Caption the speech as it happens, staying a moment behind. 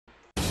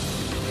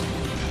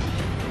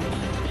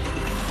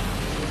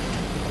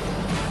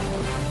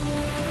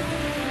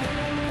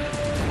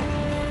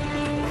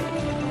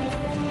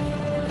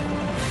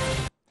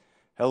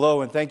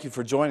Hello and thank you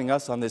for joining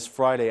us on this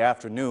Friday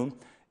afternoon.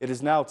 It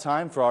is now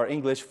time for our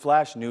English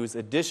Flash News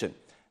edition.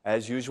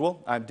 As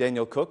usual, I'm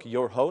Daniel Cook,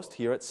 your host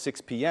here at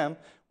 6 p.m.,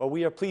 where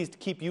we are pleased to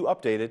keep you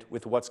updated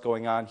with what's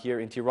going on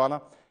here in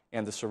Tirana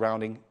and the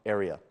surrounding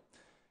area.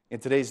 In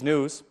today's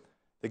news,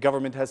 the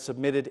government has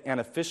submitted an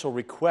official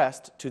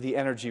request to the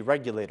energy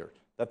regulator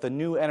that the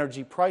new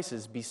energy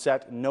prices be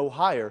set no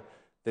higher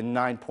than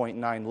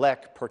 9.9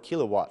 lek per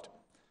kilowatt.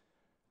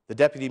 The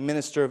Deputy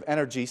Minister of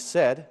Energy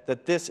said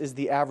that this is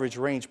the average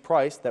range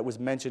price that was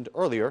mentioned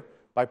earlier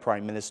by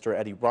Prime Minister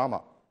Edi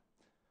Rama.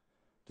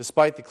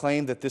 Despite the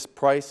claim that this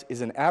price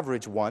is an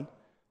average one,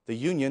 the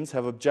unions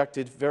have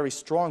objected very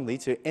strongly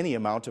to any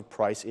amount of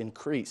price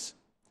increase.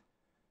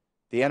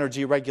 The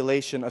Energy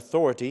Regulation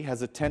Authority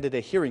has attended a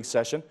hearing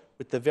session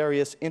with the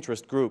various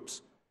interest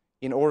groups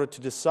in order to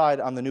decide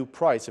on the new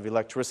price of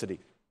electricity.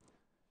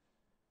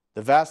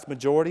 The vast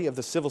majority of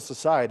the civil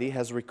society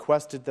has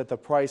requested that the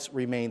price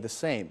remain the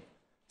same,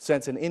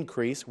 since an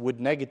increase would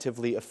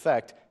negatively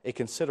affect a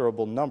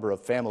considerable number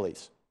of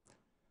families.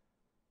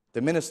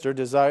 The minister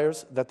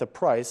desires that the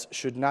price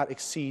should not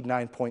exceed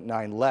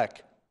 9.9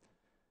 lek.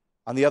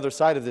 On the other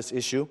side of this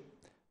issue,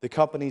 the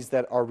companies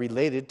that are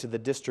related to the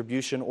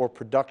distribution or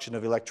production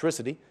of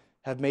electricity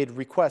have made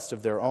requests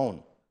of their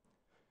own.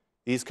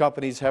 These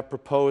companies have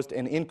proposed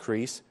an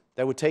increase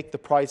that would take the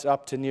price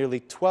up to nearly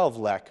 12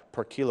 lek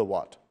per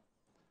kilowatt.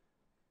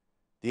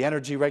 The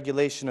Energy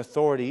Regulation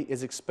Authority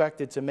is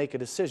expected to make a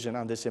decision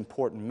on this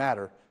important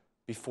matter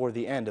before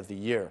the end of the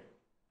year.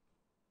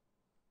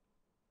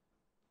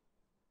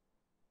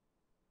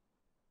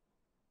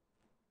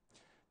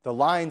 The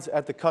lines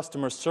at the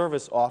customer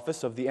service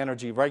office of the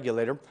energy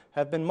regulator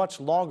have been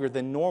much longer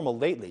than normal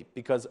lately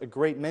because a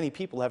great many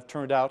people have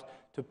turned out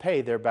to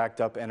pay their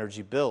backed up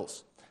energy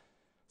bills.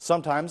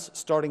 Sometimes,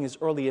 starting as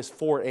early as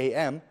 4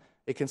 a.m.,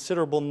 a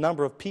considerable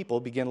number of people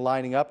begin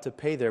lining up to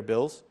pay their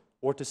bills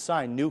or to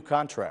sign new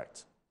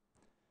contracts.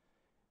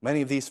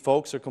 Many of these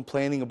folks are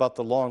complaining about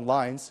the long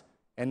lines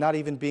and not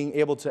even being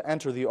able to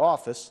enter the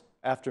office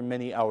after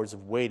many hours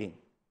of waiting.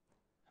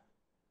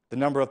 The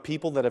number of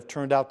people that have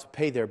turned out to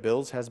pay their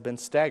bills has been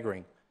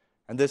staggering,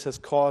 and this has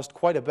caused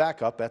quite a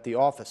backup at the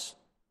office.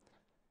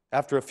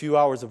 After a few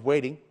hours of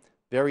waiting,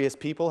 various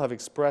people have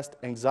expressed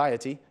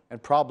anxiety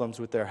and problems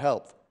with their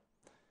health.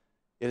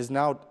 It is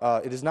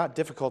not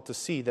difficult to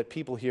see that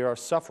people here are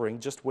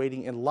suffering just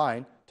waiting in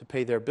line to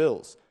pay their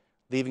bills,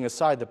 leaving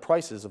aside the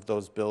prices of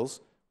those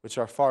bills, which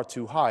are far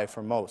too high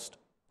for most.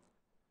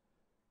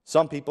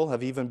 Some people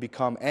have even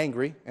become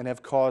angry and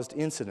have caused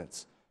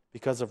incidents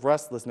because of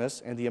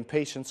restlessness and the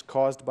impatience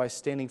caused by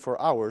standing for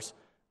hours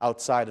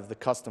outside of the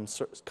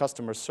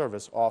customer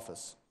service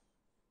office.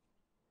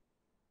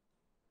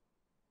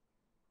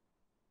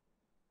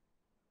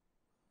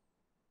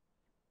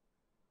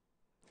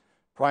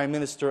 Prime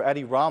Minister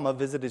Edi Rama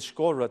visited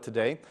Shkodra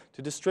today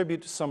to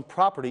distribute some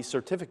property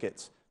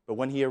certificates, but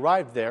when he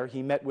arrived there,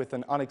 he met with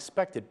an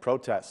unexpected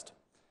protest.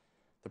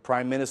 The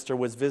Prime Minister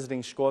was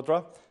visiting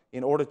Shkodra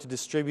in order to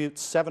distribute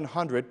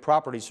 700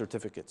 property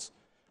certificates,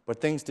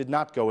 but things did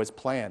not go as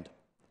planned.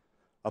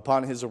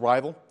 Upon his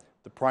arrival,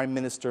 the Prime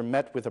Minister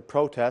met with a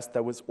protest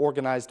that was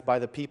organized by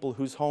the people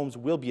whose homes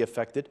will be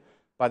affected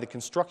by the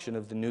construction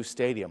of the new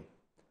stadium.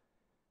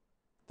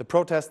 The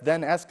protest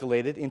then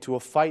escalated into a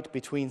fight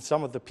between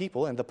some of the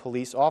people and the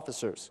police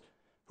officers,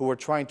 who were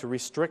trying to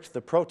restrict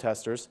the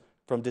protesters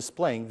from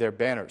displaying their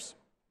banners.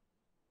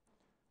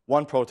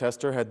 One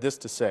protester had this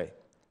to say: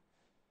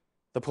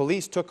 "The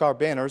police took our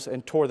banners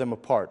and tore them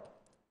apart.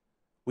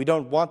 We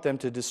don't want them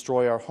to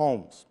destroy our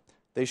homes.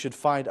 They should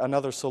find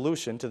another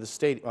solution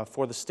to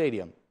for the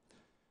stadium.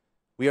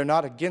 We are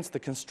not against the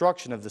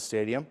construction of the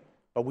stadium,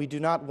 but we do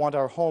not want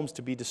our homes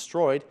to be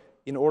destroyed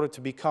in order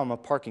to become a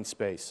parking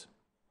space.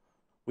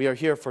 We are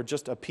here for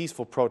just a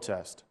peaceful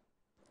protest."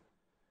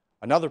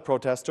 Another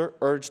protester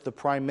urged the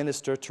Prime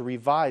Minister to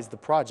revise the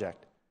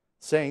project,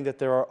 saying that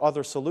there are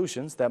other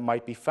solutions that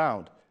might be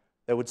found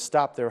that would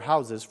stop their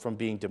houses from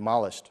being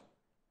demolished.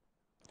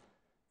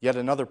 Yet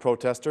another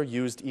protester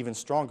used even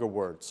stronger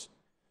words.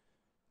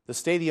 "The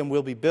stadium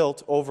will be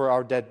built over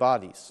our dead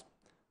bodies.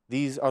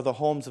 These are the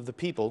homes of the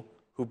people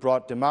who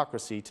brought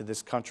democracy to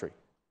this country."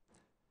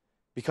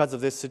 Because of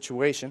this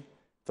situation,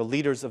 the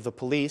leaders of the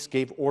police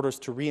gave orders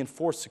to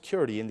reinforce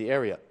security in the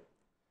area.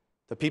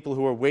 The people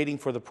who were waiting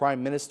for the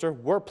Prime Minister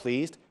were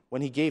pleased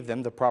when he gave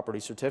them the property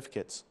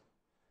certificates.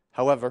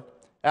 However,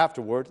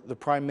 afterward, the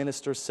Prime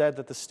Minister said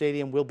that the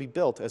stadium will be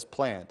built as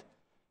planned,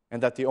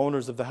 and that the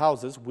owners of the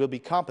houses will be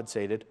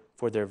compensated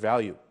for their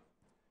value.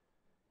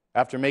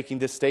 After making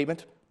this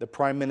statement, the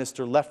Prime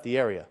Minister left the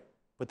area,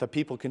 but the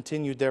people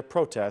continued their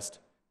protest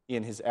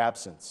in his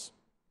absence.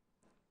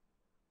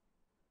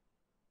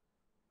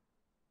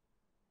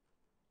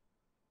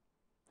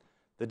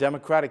 The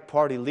Democratic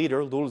Party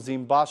leader,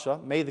 Lulzim Basha,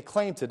 made the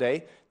claim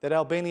today that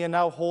Albania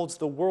now holds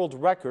the world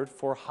record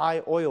for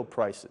high oil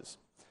prices.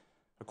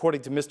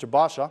 According to Mr.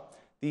 Basha,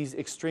 these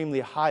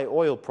extremely high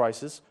oil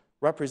prices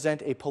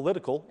represent a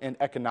political and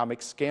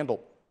economic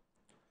scandal.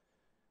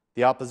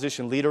 The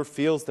opposition leader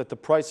feels that the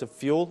price of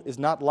fuel is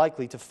not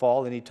likely to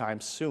fall anytime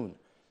soon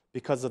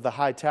because of the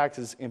high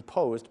taxes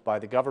imposed by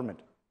the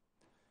government.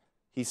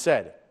 He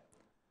said,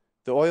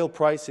 "The oil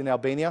price in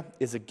Albania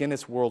is a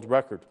Guinness World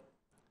Record.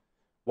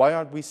 Why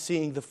aren't we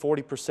seeing the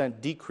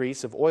 40%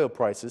 decrease of oil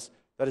prices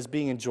that is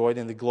being enjoyed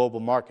in the global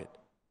market?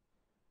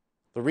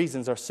 The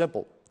reasons are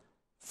simple.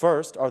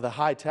 First are the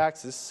high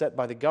taxes set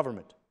by the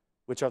government,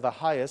 which are the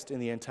highest in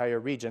the entire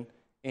region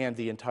and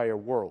the entire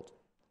world.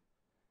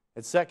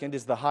 And second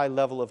is the high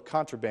level of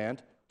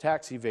contraband,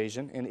 tax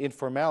evasion, and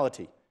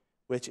informality,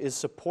 which is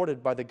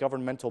supported by the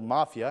governmental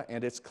mafia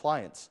and its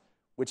clients,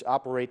 which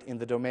operate in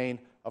the domain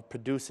of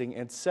producing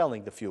and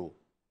selling the fuel.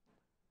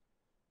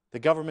 The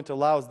government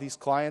allows these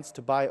clients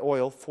to buy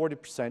oil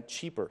 40%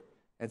 cheaper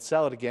and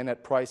sell it again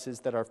at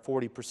prices that are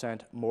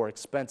 40% more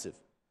expensive,"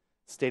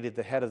 stated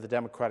the head of the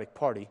Democratic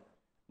Party,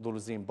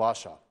 Lulazim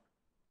Basha.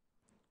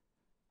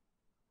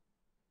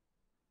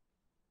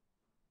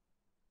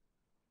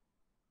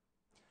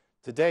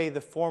 Today,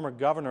 the former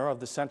governor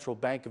of the Central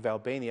Bank of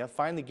Albania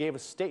finally gave a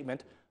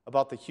statement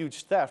about the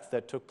huge theft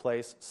that took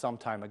place some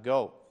time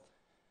ago.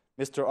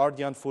 Mr.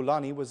 Ardian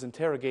Fulani was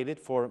interrogated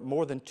for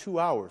more than 2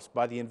 hours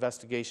by the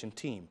investigation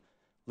team,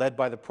 led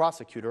by the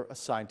prosecutor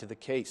assigned to the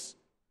case.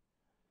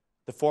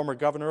 The former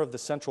governor of the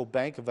Central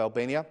Bank of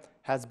Albania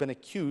has been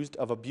accused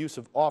of abuse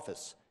of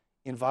office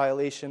in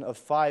violation of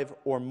 5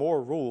 or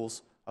more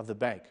rules of the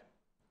bank.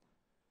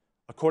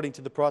 According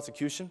to the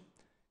prosecution,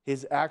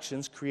 his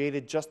actions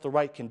created just the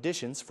right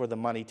conditions for the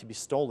money to be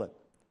stolen.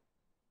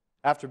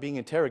 After being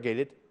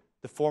interrogated,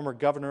 the former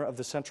governor of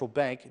the central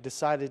bank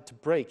decided to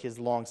break his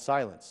long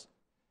silence.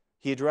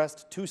 He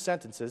addressed 2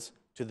 sentences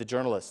to the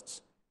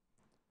journalists.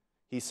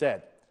 He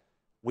said,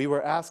 "We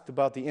were asked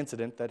about the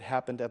incident that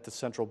happened at the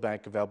Central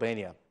Bank of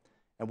Albania,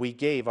 and we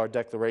gave our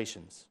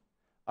declarations.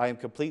 I am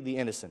completely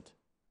innocent,"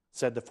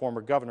 said the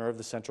former governor of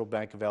the Central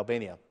Bank of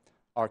Albania,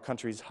 our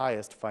country's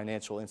highest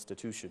financial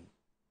institution.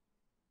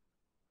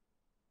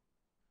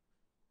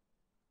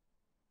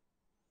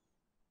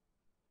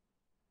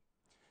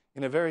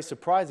 In a very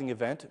surprising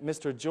event,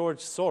 Mr. George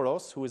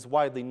Soros, who is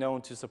widely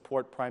known to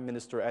support Prime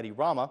Minister Edi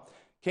Rama,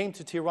 came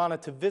to Tirana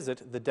to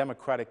visit the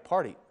Democratic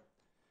Party.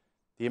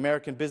 The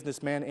American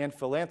businessman and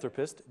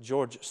philanthropist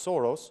George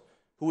Soros,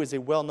 who is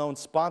a well-known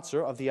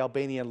sponsor of the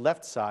Albanian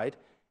left side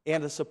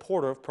and a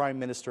supporter of Prime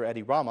Minister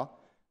Edi Rama,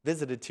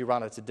 visited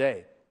Tirana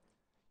today.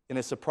 In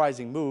a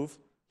surprising move,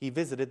 he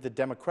visited the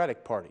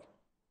Democratic Party.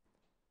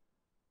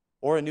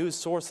 Ora News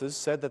sources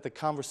said that the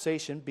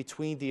conversation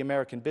between the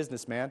American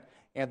businessman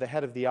and the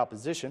head of the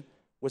opposition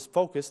was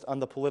focused on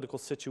the political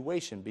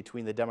situation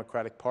between the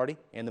Democratic Party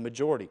and the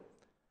majority.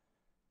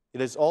 It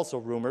is also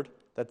rumored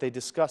that they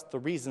discussed the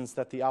reasons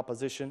that the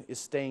opposition is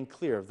staying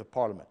clear of the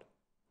parliament.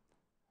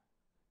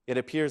 It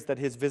appears that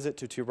his visit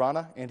to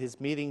Tirana and his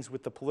meetings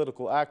with the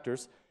political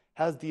actors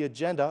has the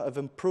agenda of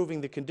improving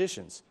the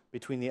conditions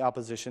between the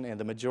opposition and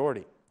the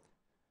majority.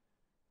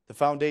 The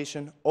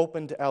foundation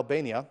Open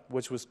Albania,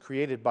 which was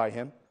created by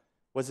him,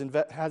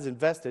 has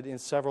invested in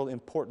several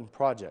important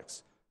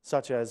projects,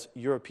 such as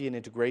European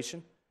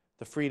integration,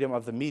 the freedom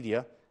of the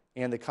media,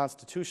 and the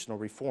constitutional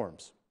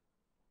reforms.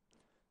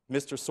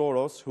 Mr.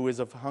 Soros, who is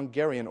of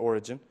Hungarian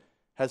origin,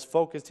 has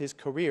focused his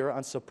career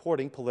on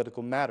supporting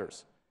political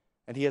matters,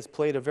 and he has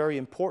played a very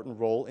important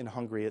role in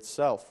Hungary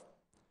itself.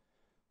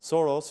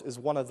 Soros is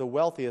one of the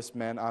wealthiest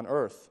men on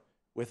earth,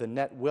 with a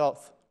net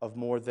wealth of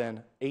more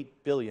than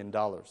 $8 billion.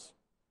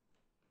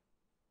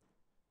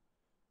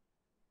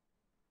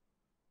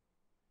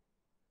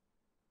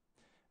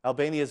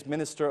 Albania's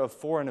Minister of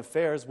Foreign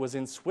Affairs was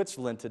in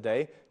Switzerland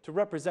today to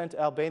represent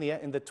Albania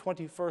in the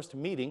 21st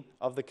meeting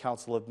of the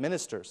Council of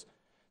Ministers.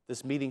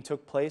 This meeting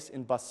took place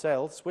in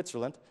Basel,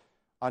 Switzerland,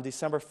 on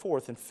December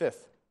 4th and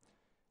 5th.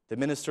 The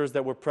ministers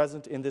that were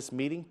present in this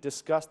meeting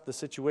discussed the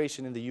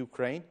situation in the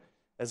Ukraine,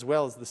 as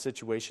well as the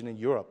situation in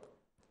Europe.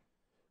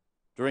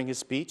 During his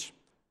speech,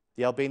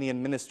 the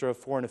Albanian Minister of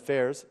Foreign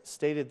Affairs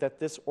stated that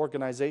this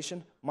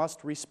organization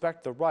must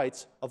respect the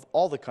rights of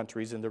all the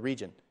countries in the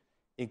region,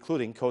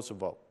 including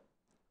Kosovo.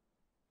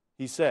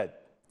 He said,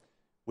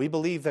 "We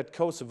believe that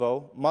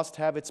Kosovo must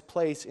have its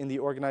place in the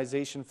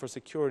Organization for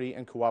Security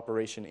and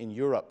Cooperation in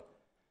Europe,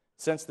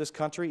 since this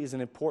country is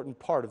an important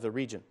part of the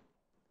region.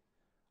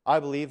 I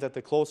believe that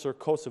the closer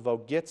Kosovo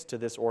gets to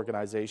this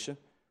organization,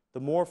 the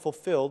more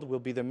fulfilled will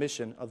be the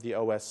mission of the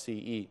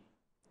OSCE."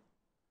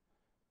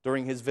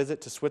 During his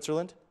visit to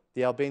Switzerland,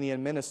 the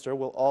Albanian minister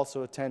will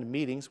also attend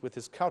meetings with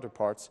his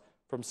counterparts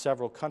from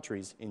several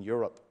countries in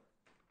Europe.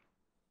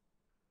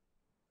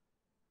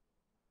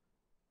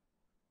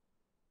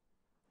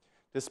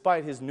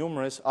 Despite his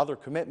numerous other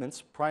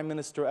commitments, Prime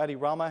Minister Edi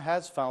Rama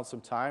has found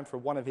some time for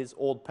one of his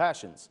old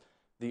passions,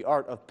 the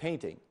art of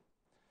painting.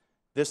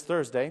 This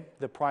Thursday,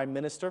 the Prime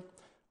Minister,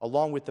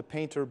 along with the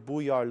painter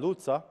Bujar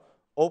Luca,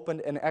 opened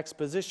an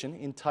exposition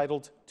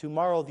entitled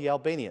 "Tomorrow the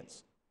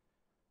Albanians."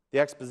 The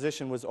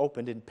exposition was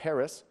opened in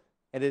Paris,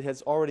 and it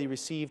has already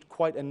received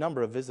quite a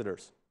number of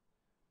visitors.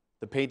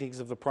 The paintings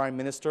of the Prime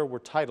Minister were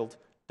titled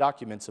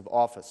 "Documents of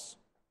Office."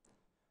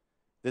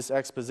 This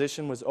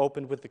exposition was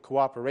opened with the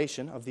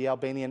cooperation of the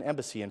Albanian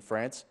Embassy in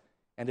France,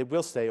 and it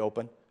will stay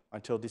open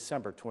until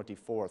December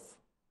 24th.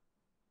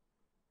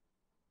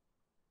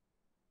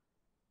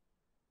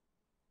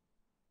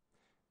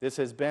 This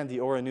has been the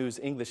Ora News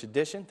English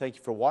edition. Thank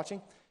you for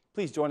watching.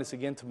 Please join us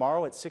again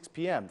tomorrow at 6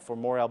 p.m. for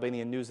more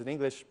Albanian news in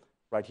English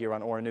right here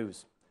on Ora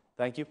News.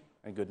 Thank you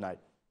and good night.